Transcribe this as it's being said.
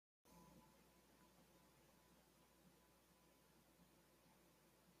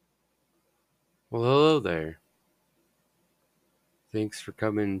Well, hello there. Thanks for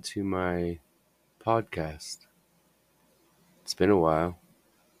coming to my podcast. It's been a while.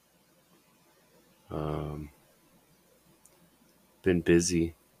 Um, been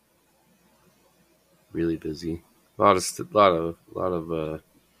busy, really busy. A lot of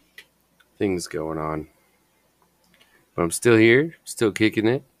things going on. But I'm still here, still kicking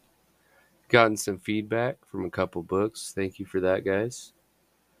it. Gotten some feedback from a couple books. Thank you for that, guys.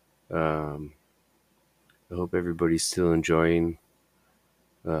 Um, I hope everybody's still enjoying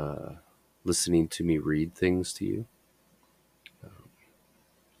uh, listening to me read things to you.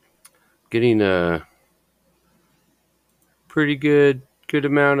 Getting a pretty good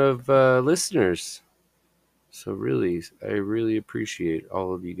amount of listeners. So really, I really appreciate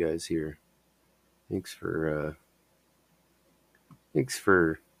all of you guys here. Thanks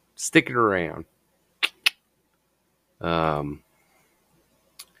for sticking around. Um,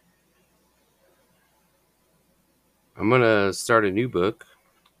 I'm gonna start a new book.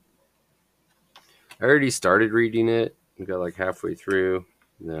 I already started reading it. I got like halfway through.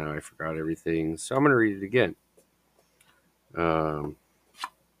 Then I forgot everything, so I'm gonna read it again. Um,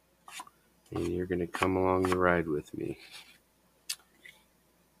 and you're gonna come along the ride with me.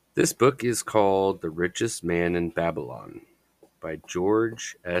 This book is called "The Richest Man in Babylon" by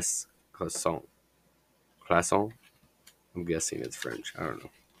George S. Clason. Clason? I'm guessing it's French. I don't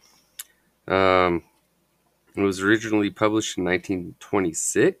know. It was originally published in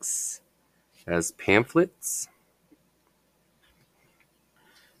 1926 as pamphlets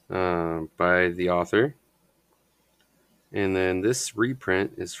by the author. And then this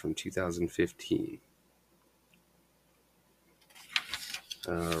reprint is from 2015.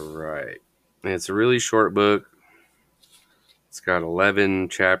 All right. And it's a really short book. It's got 11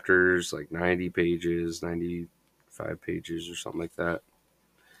 chapters, like 90 pages, 95 pages, or something like that.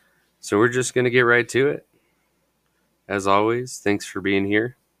 So we're just going to get right to it. As always, thanks for being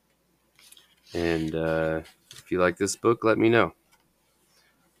here. And if you like this book, let me know.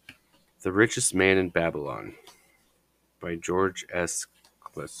 The Richest Man in Babylon by George S.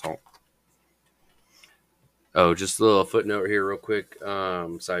 Clason. Oh, just a little footnote here, real quick.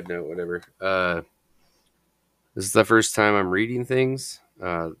 Side note, whatever. This is the first time I'm reading things.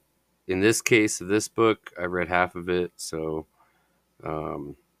 In this case, of this book, I read half of it, so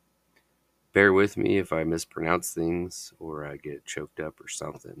um, bear with me if I mispronounce things or I get choked up or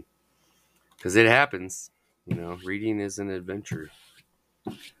something, because it happens. Reading is an adventure,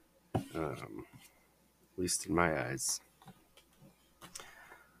 at least in my eyes.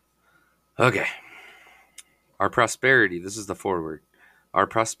 Okay. Our prosperity, this is the foreword. Our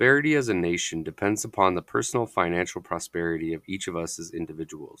prosperity as a nation depends upon the personal financial prosperity of each of us as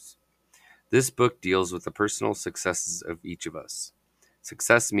individuals. This book deals with the personal successes of each of us.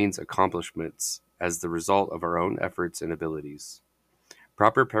 Success means accomplishments as the result of our own efforts and abilities.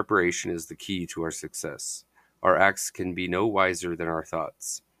 Proper preparation is the key to our success. Our acts can be no wiser than our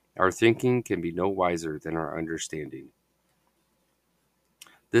thoughts. Our thinking can be no wiser than our understanding.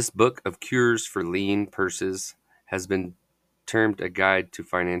 This book of cures for lean purses has been termed a guide to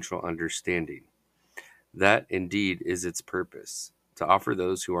financial understanding. That, indeed, is its purpose, to offer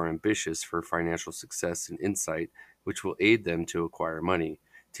those who are ambitious for financial success an insight which will aid them to acquire money,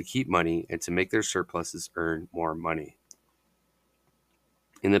 to keep money, and to make their surpluses earn more money.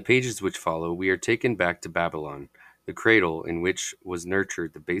 In the pages which follow, we are taken back to Babylon, the cradle in which was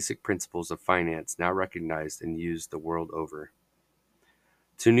nurtured the basic principles of finance now recognized and used the world over.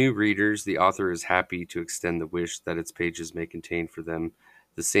 To new readers, the author is happy to extend the wish that its pages may contain for them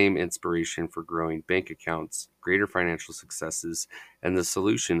the same inspiration for growing bank accounts, greater financial successes, and the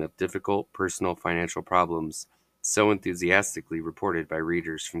solution of difficult personal financial problems so enthusiastically reported by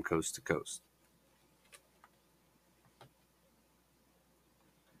readers from coast to coast.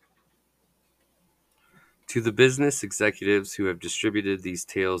 To the business executives who have distributed these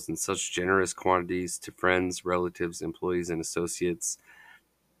tales in such generous quantities to friends, relatives, employees, and associates,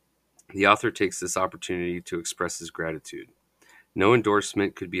 the author takes this opportunity to express his gratitude. No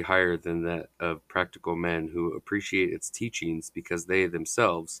endorsement could be higher than that of practical men who appreciate its teachings because they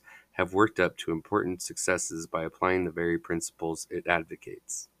themselves have worked up to important successes by applying the very principles it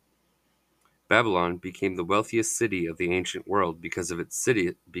advocates. Babylon became the wealthiest city of the ancient world because its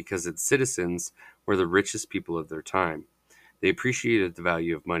citizens were the richest people of their time. They appreciated the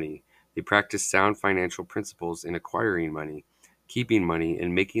value of money. They practiced sound financial principles in acquiring money, keeping money,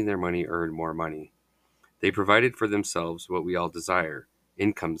 and making their money earn more money. They provided for themselves what we all desire,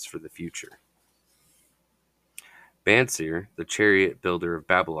 incomes for the future. Bansir, the chariot builder of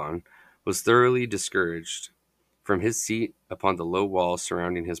Babylon, was thoroughly discouraged From his seat upon the low wall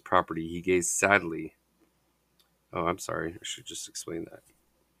surrounding his property, he gazed sadly. Oh, I'm sorry. I should just explain that.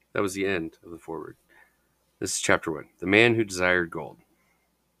 That was the end of the foreword. This is chapter 1. The Man Who Desired Gold.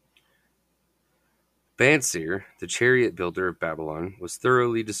 Bansir, the chariot builder of Babylon, was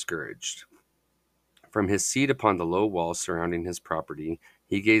thoroughly discouraged. From his seat upon the low wall surrounding his property,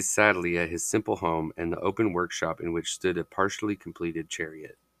 he gazed sadly at his simple home and the open workshop in which stood a partially completed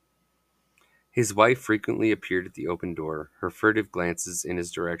chariot. His wife frequently appeared at the open door. Her furtive glances in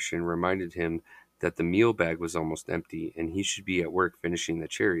his direction reminded him that the meal bag was almost empty, and he should be at work finishing the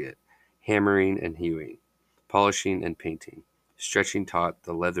chariot, hammering and hewing, polishing and painting, stretching taut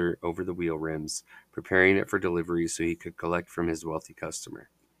the leather over the wheel rims, preparing it for delivery so he could collect from his wealthy customer.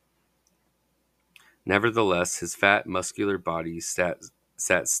 Nevertheless, his fat, muscular body sat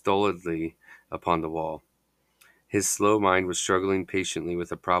stolidly upon the wall. His slow mind was struggling patiently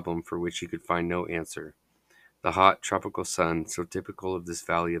with a problem for which he could find no answer. The hot, tropical sun, so typical of this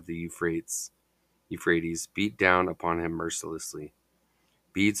valley of the Euphrates, beat down upon him mercilessly.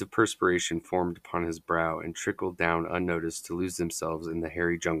 Beads of perspiration formed upon his brow and trickled down unnoticed to lose themselves in the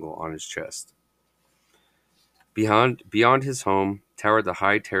hairy jungle on his chest. Beyond his home towered the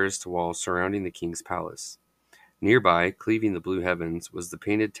high terraced wall surrounding the king's palace. Nearby, cleaving the blue heavens, was the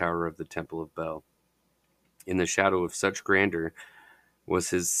painted tower of the Temple of Bel. In the shadow of such grandeur was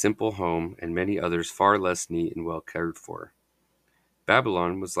his simple home and many others far less neat and well cared for.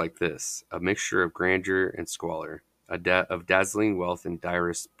 Babylon was like this, a mixture of grandeur and squalor, of dazzling wealth and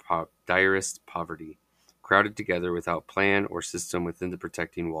direst poverty, crowded together without plan or system within the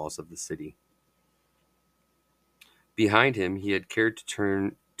protecting walls of the city. Behind him he had cared to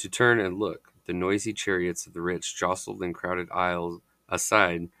turn and look. The noisy chariots of the rich jostled and crowded aisles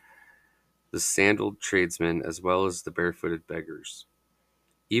aside the sandaled tradesmen as well as the barefooted beggars.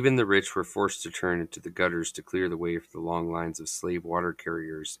 Even the rich were forced to turn into the gutters to clear the way for the long lines of slave water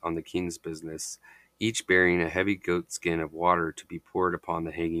carriers on the king's business, each bearing a heavy goat skin of water to be poured upon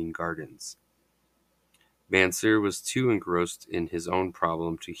the hanging gardens. Bansir was too engrossed in his own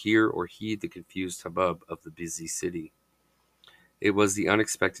problem to hear or heed the confused hubbub of the busy city. It was the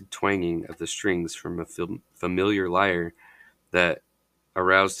unexpected twanging of the strings from a familiar lyre that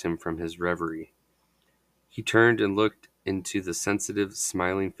aroused him from his reverie. He turned and looked into the sensitive,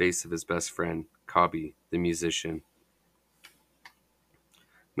 smiling face of his best friend, Kabi, the musician.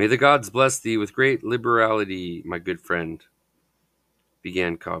 "May the gods bless thee with great liberality, my good friend,"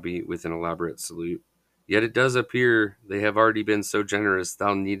 began Kabi with an elaborate salute. "Yet it does appear they have already been so generous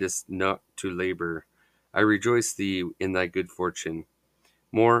thou needest not to labor. I rejoice thee in thy good fortune.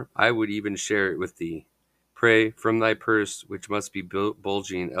 More, I would even share it with thee. Pray, from thy purse, which must be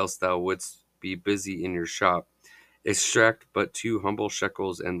bulging, else thou wouldst be busy in your shop, extract but 2 humble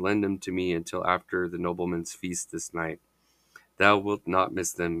shekels and lend them to me until after the nobleman's feast this night. Thou wilt not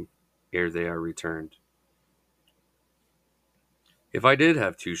miss them ere they are returned." "If I did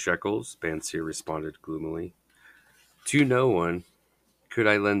have 2 shekels," Bansir responded gloomily, "to no one could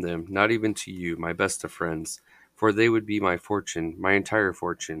I lend them, not even to you, my best of friends, for they would be my fortune, my entire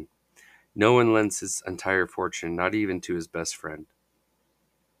fortune. No one lends his entire fortune, not even to his best friend."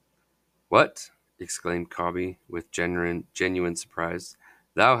 "What?" exclaimed Kabi with genuine surprise.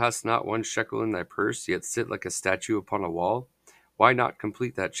 "Thou hast not 1 shekel in thy purse, yet sit like a statue upon a wall? Why not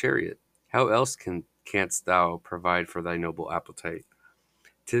complete that chariot? How else canst thou provide for thy noble appetite?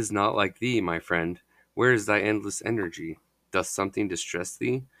 'Tis not like thee, my friend. Where is thy endless energy? Doth something distress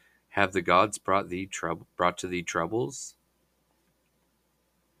thee? Have the gods brought to thee troubles?"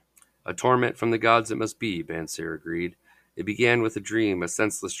 "A torment from the gods it must be," Bansir agreed. "It began with a dream, a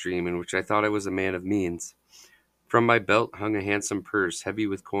senseless dream, in which I thought I was a man of means. From my belt hung a handsome purse, heavy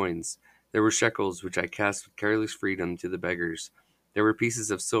with coins. There were shekels, which I cast with careless freedom to the beggars. There were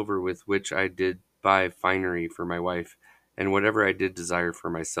pieces of silver with which I did buy finery for my wife, and whatever I did desire for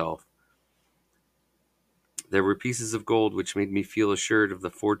myself. There were pieces of gold which made me feel assured of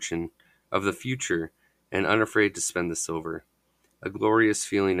the future, and unafraid to spend the silver. A glorious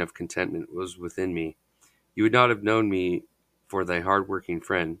feeling of contentment was within me. You would not have known me for thy hard-working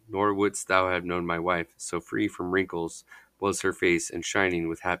friend, nor wouldst thou have known my wife, so free from wrinkles was her face and shining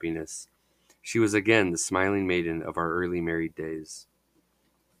with happiness. She was again the smiling maiden of our early married days."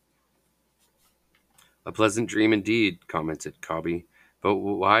 "A pleasant dream indeed," commented Kabi. "But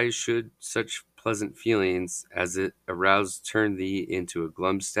why should such pleasant feelings as it aroused turn thee into a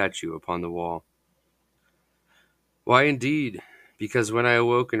glum statue upon the wall?" "Why, indeed? Because when I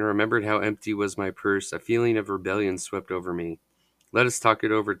awoke and remembered how empty was my purse, a feeling of rebellion swept over me. Let us talk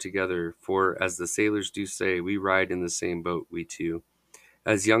it over together, for, as the sailors do say, we ride in the same boat, we two.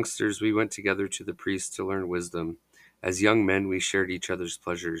 As youngsters, we went together to the priest to learn wisdom. As young men, we shared each other's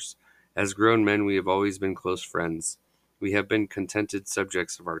pleasures. As grown men, we have always been close friends. We have been contented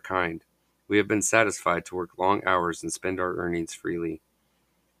subjects of our kind. We have been satisfied to work long hours and spend our earnings freely.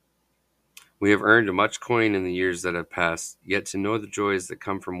 We have earned much coin in the years that have passed, yet to know the joys that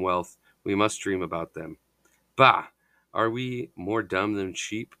come from wealth, we must dream about them. Bah! Are we more dumb than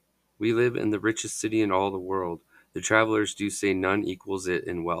sheep? We live in the richest city in all the world. The travelers do say none equals it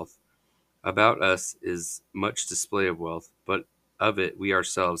in wealth. About us is much display of wealth, but of it we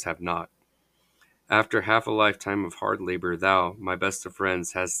ourselves have not. After half a lifetime of hard labor, thou, my best of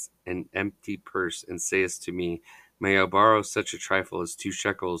friends, hast an empty purse, and sayest to me, May I borrow such a trifle as 2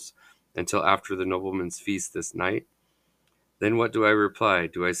 shekels until after the nobleman's feast this night? Then what do I reply?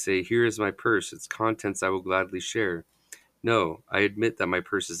 Do I say, Here is my purse, its contents I will gladly share? No, I admit that my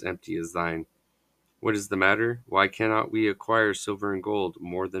purse is empty as thine. What is the matter? Why cannot we acquire silver and gold,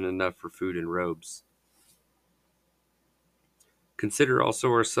 more than enough for food and robes? Consider also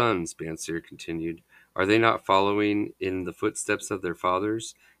our sons, Bansir continued. Are they not following in the footsteps of their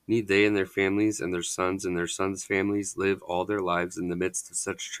fathers? Need they and their families and their sons' families live all their lives in the midst of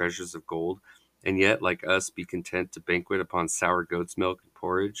such treasures of gold, and yet, like us, be content to banquet upon sour goat's milk and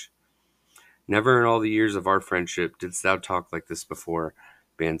porridge? Never in all the years of our friendship didst thou talk like this before,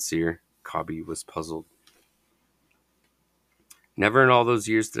 Bansir. Kabi was puzzled. Never in all those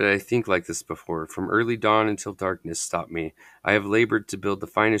years did I think like this before. From early dawn until darkness stopped me, I have labored to build the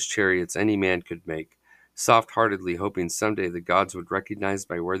finest chariots any man could make, soft-heartedly hoping someday the gods would recognize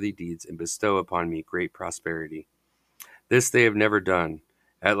my worthy deeds and bestow upon me great prosperity. This they have never done.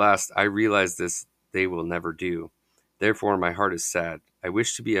 At last I realize this they will never do. Therefore my heart is sad. I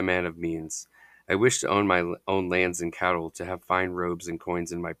wish to be a man of means. I wish to own my own lands and cattle, to have fine robes and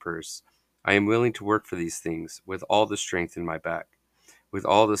coins in my purse. I am willing to work for these things, with all the strength in my back, with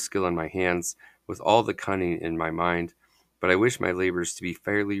all the skill in my hands, with all the cunning in my mind, but I wish my labors to be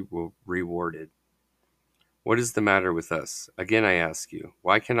fairly rewarded. What is the matter with us? Again I ask you,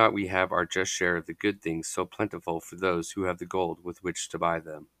 why cannot we have our just share of the good things so plentiful for those who have the gold with which to buy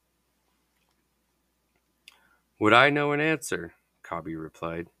them? Would I know an answer? Kabi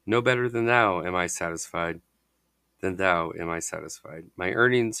replied. No better than thou am I satisfied. My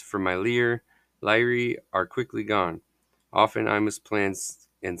earnings from my lyre are quickly gone. Often I must plan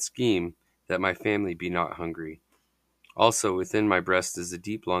and scheme that my family be not hungry. Also within my breast is a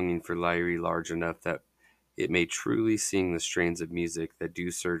deep longing for lyre large enough that it may truly sing the strains of music that do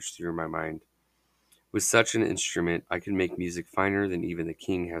surge through my mind. With such an instrument I can make music finer than even the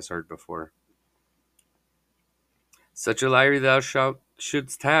king has heard before. Such a lyre thou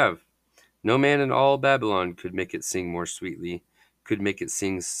shouldst have. No man in all Babylon could make it sing more sweetly, could make it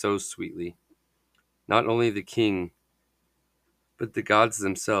sing so sweetly. Not only the king, but the gods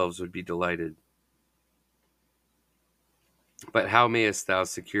themselves would be delighted. But how mayest thou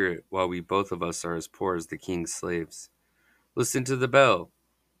secure it, while we both of us are as poor as the king's slaves? Listen to the bell!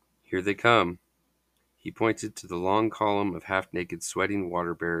 Here they come. He pointed to the long column of half-naked, sweating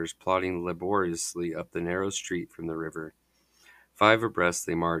water-bearers plodding laboriously up the narrow street from the river. 5 abreast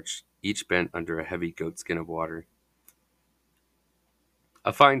they marched, each bent under a heavy goatskin of water.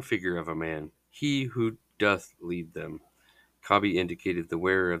 A fine figure of a man, he who doth lead them. Kabi indicated the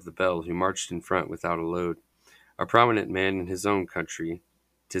wearer of the bell who marched in front without a load. A prominent man in his own country,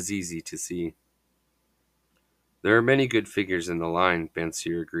 'tis easy to see. There are many good figures in the line,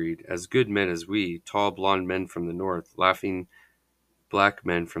 Bansir agreed. As good men as we, tall blond men from the north, laughing black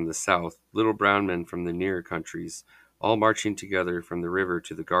men from the south, little brown men from the nearer countries, all marching together from the river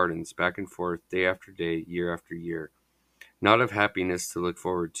to the gardens, back and forth, day after day, year after year. Not of happiness to look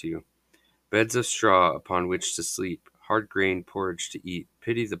forward to. Beds of straw upon which to sleep, hard grain porridge to eat.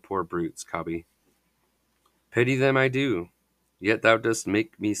 Pity the poor brutes, Kabi. Pity them I do. Yet thou dost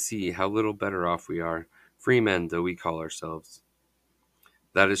make me see how little better off we are, free men though we call ourselves.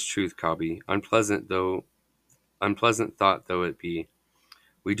 That is truth, Kabi, unpleasant thought though it be.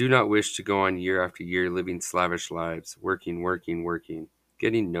 We do not wish to go on year after year living slavish lives, working,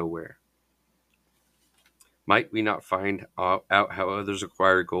 getting nowhere. Might we not find out how others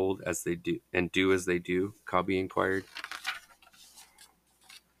acquire gold as they do, and do as they do? Kabi inquired.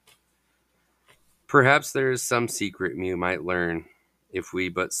 Perhaps there is some secret we might learn, if we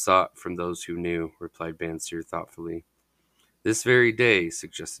but sought from those who knew, replied Bansir thoughtfully. This very day,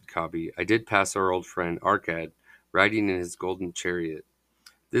 suggested Kabi, I did pass our old friend Arkad, riding in his golden chariot.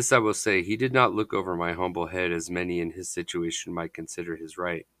 This I will say, he did not look over my humble head as many in his situation might consider his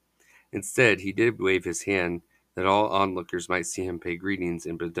right. Instead, he did wave his hand that all onlookers might see him pay greetings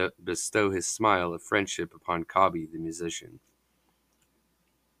and bestow his smile of friendship upon Kabi, the musician.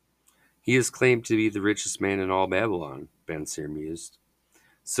 He is claimed to be the richest man in all Babylon, Bansir mused.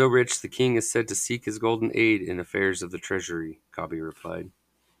 So rich, the king is said to seek his golden aid in affairs of the treasury, Kabi replied.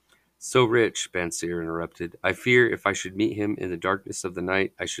 So rich, Bansir interrupted, I fear if I should meet him in the darkness of the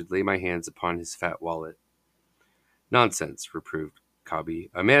night, I should lay my hands upon his fat wallet. Nonsense, reproved Kabi.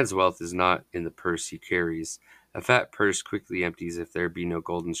 A man's wealth is not in the purse he carries. A fat purse quickly empties if there be no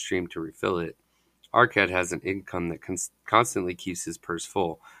golden stream to refill it. Arkad has an income that constantly keeps his purse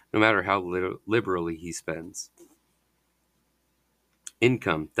full, no matter how liberally he spends.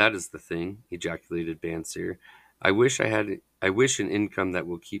 Income, that is the thing, ejaculated Bansir. I wish an income that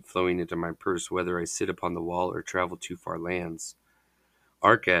will keep flowing into my purse, whether I sit upon the wall or travel to far lands.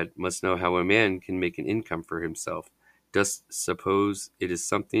 Arkad must know how a man can make an income for himself. Dost suppose it is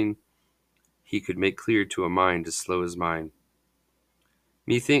something he could make clear to a mind as slow as mine?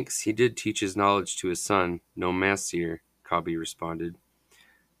 Methinks he did teach his knowledge to his son, no Masir, Kabi responded.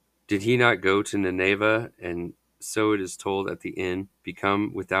 Did he not go to Nineveh, and so it is told at the inn,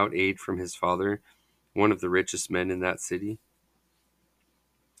 become, without aid from his father, one of the richest men in that city?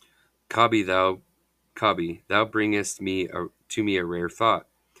 Kabi, thou bringest to me a rare thought.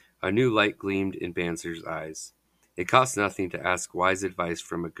 A new light gleamed in Bansir's eyes. It cost nothing to ask wise advice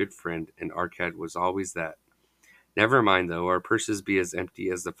from a good friend, and Arkad was always that. Never mind, though, our purses be as empty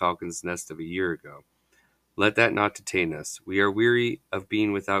as the falcon's nest of a year ago. Let that not detain us. We are weary of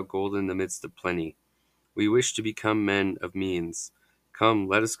being without gold in the midst of plenty. We wish to become men of means. Come,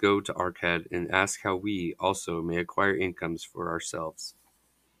 let us go to Arkad and ask how we, also, may acquire incomes for ourselves.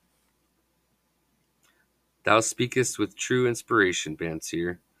 Thou speakest with true inspiration,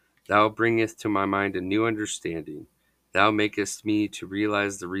 Bansir. Thou bringest to my mind a new understanding. Thou makest me to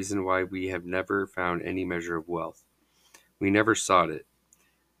realize the reason why we have never found any measure of wealth. We never sought it.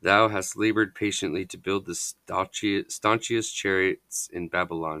 Thou hast labored patiently to build the staunchest chariots in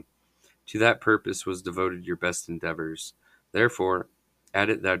Babylon. To that purpose was devoted your best endeavors. Therefore, at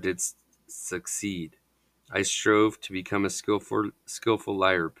it thou didst succeed. I strove to become a skillful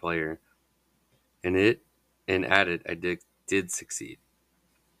lyre player, and at it I did succeed.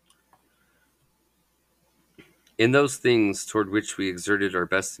 In those things toward which we exerted our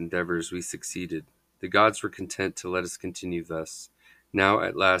best endeavors, we succeeded. The gods were content to let us continue thus. Now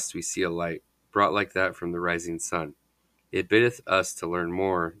at last we see a light, brought like that from the rising sun. It biddeth us to learn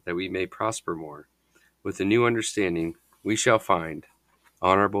more, that we may prosper more. With a new understanding, we shall find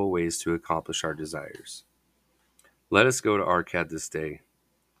honorable ways to accomplish our desires. Let us go to Arkad this day,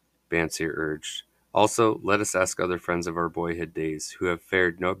 Bansir urged. Also, let us ask other friends of our boyhood days, who have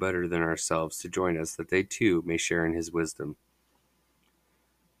fared no better than ourselves, to join us, that they too may share in his wisdom.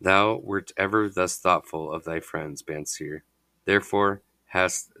 Thou wert ever thus thoughtful of thy friends, Bansir. Therefore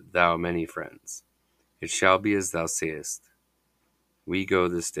hast thou many friends. It shall be as thou sayest. We go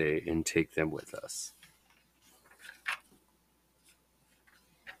this day and take them with us.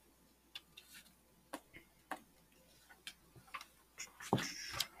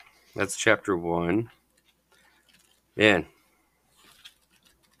 That's chapter 1. Man,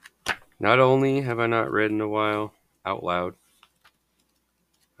 not only have I not read in a while out loud,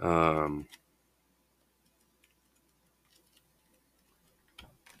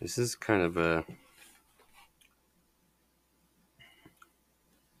 this is kind of a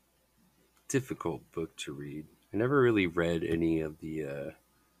difficult book to read. I never really read any of the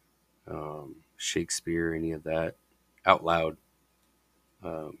Shakespeare, any of that out loud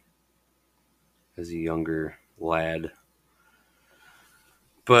as a younger lad.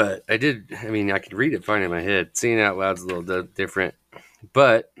 But I did, I could read it fine in my head. Seeing it out loud's a little different.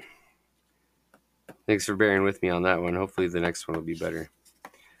 But thanks for bearing with me on that one. Hopefully the next one will be better,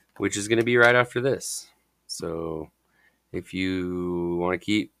 which is going to be right after this. So if you want to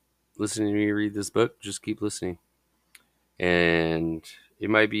keep listening to me read this book, just keep listening. And it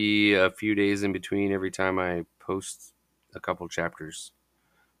might be a few days in between every time I post a couple chapters.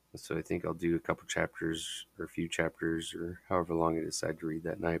 So I think I'll do a couple chapters or a few chapters or however long I decide to read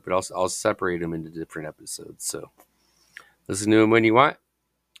that night. But I'll separate them into different episodes. So listen to them when you want.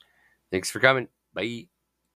 Thanks for coming. Bye.